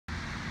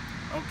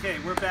Okay,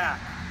 we're back.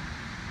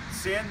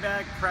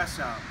 Sandbag press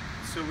out.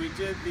 So we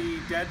did the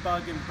dead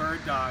bug and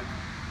bird dog.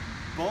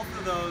 Both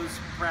of those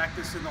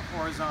practice in the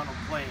horizontal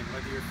plane,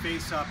 whether you're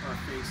face up or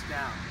face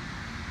down.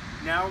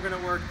 Now we're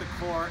going to work the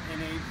core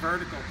in a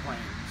vertical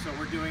plane. So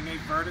we're doing a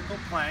vertical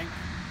plank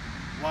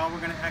while we're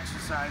going to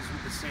exercise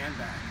with the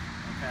sandbag.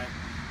 Okay.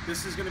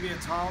 This is going to be a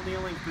tall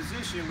kneeling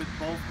position with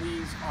both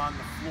knees on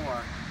the floor.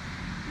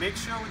 Make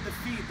sure with the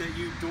feet that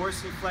you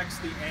dorsiflex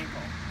the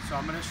ankle. So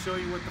I'm going to show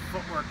you what the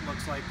footwork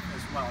looks like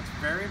as well. It's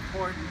very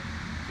important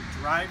to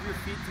drive your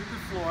feet through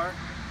the floor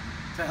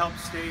to help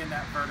stay in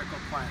that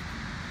vertical plank.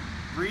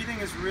 Breathing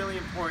is really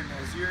important.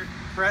 As you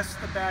press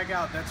the bag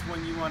out, that's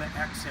when you want to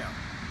exhale.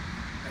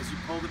 As you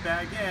pull the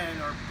bag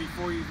in, or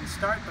before you even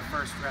start the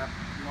first rep,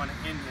 you want to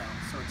inhale.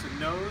 So it's a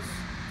nose,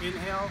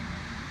 inhale,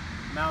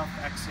 mouth,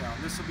 exhale.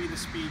 This will be the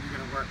speed you're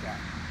going to work at.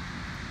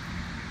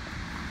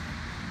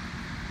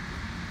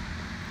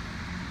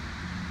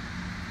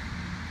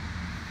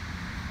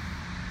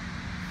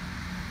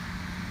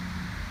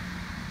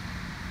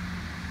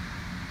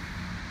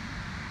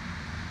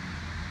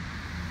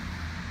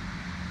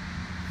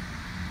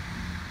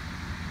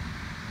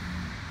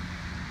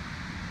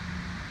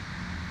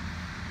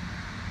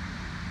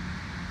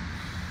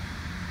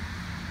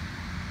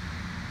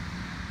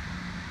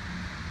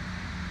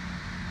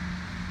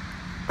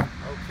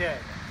 Okay,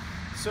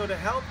 so to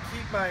help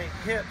keep my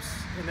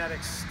hips in that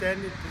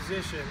extended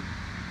position,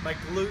 my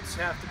glutes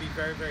have to be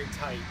very, very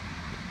tight.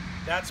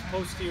 That's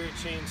posterior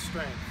chain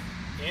strength.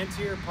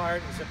 Anterior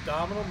part is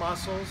abdominal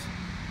muscles.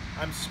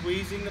 I'm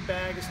squeezing the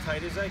bag as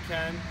tight as I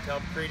can to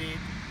help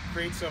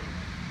create some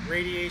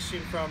radiation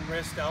from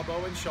wrist,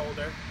 elbow, and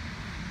shoulder.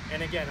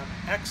 And again,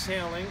 I'm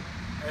exhaling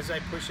as I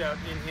push out,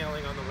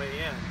 inhaling on the way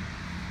in.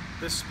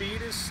 The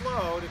speed is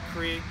slow to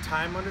create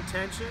time under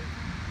tension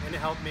and to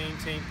help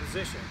maintain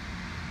position.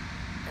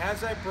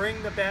 As I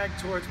bring the bag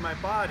towards my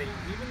body,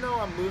 even though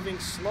I'm moving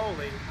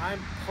slowly, I'm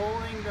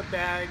pulling the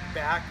bag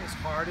back as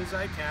hard as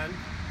I can.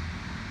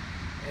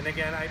 And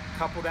again, I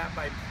couple that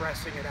by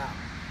pressing it out.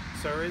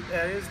 So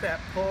that is that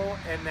pull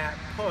and that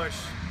push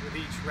with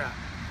each rep.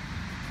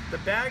 The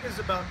bag is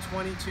about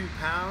 22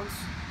 pounds,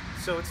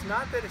 so it's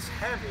not that it's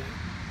heavy,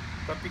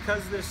 but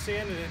because there's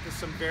sand in it, there's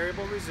some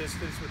variable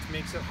resistance, which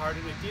makes it harder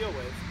to deal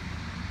with.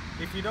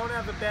 If you don't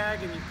have a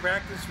bag and you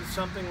practice with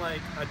something like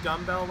a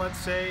dumbbell, let's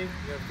say,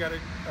 you've got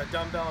a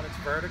dumbbell and it's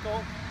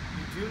vertical,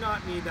 you do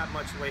not need that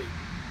much weight.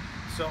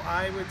 So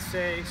I would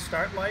say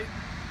start light,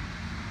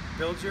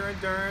 build your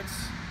endurance.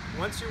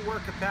 Once your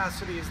work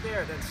capacity is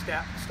there, then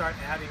start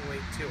adding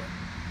weight to it.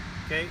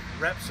 Okay,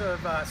 reps of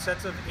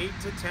sets of 8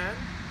 to 10,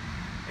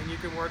 and you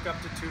can work up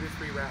to 2 to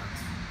 3 rounds.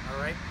 All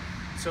right,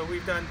 so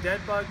we've done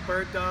dead bug,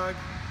 bird dog,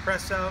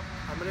 press out.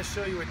 I'm going to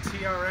show you a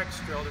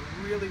TRX drill to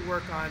really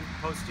work on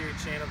posterior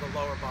chain of the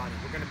lower body.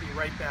 We're going to be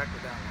right back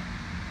with that one.